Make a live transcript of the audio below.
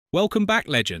Welcome back,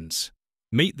 legends.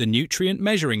 Meet the nutrient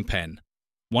measuring pen,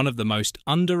 one of the most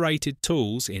underrated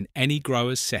tools in any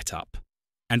grower's setup.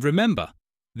 And remember,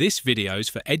 this video's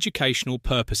for educational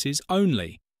purposes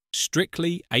only,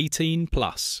 strictly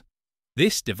 18+.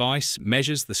 This device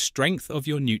measures the strength of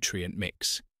your nutrient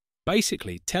mix,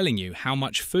 basically telling you how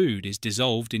much food is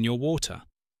dissolved in your water.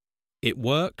 It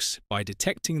works by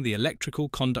detecting the electrical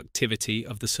conductivity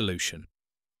of the solution,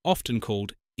 often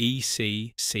called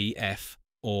ECCF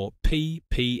or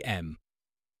ppm.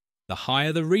 The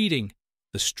higher the reading,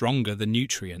 the stronger the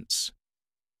nutrients.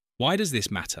 Why does this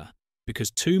matter?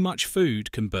 Because too much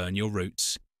food can burn your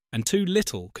roots, and too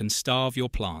little can starve your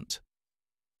plant.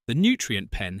 The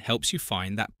nutrient pen helps you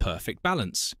find that perfect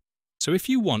balance. So if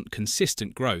you want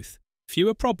consistent growth,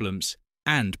 fewer problems,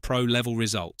 and pro-level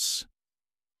results,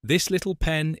 this little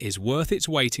pen is worth its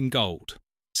weight in gold.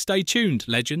 Stay tuned,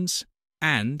 legends,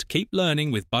 and keep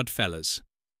learning with Bud Fellas.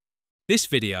 This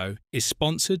video is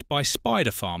sponsored by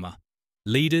Spider Farmer,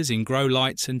 leaders in grow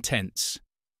lights and tents.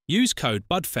 Use code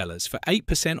BUDFELLAS for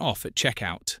 8% off at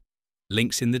checkout.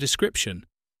 Links in the description.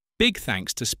 Big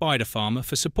thanks to Spider Farmer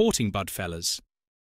for supporting Bud Fellas.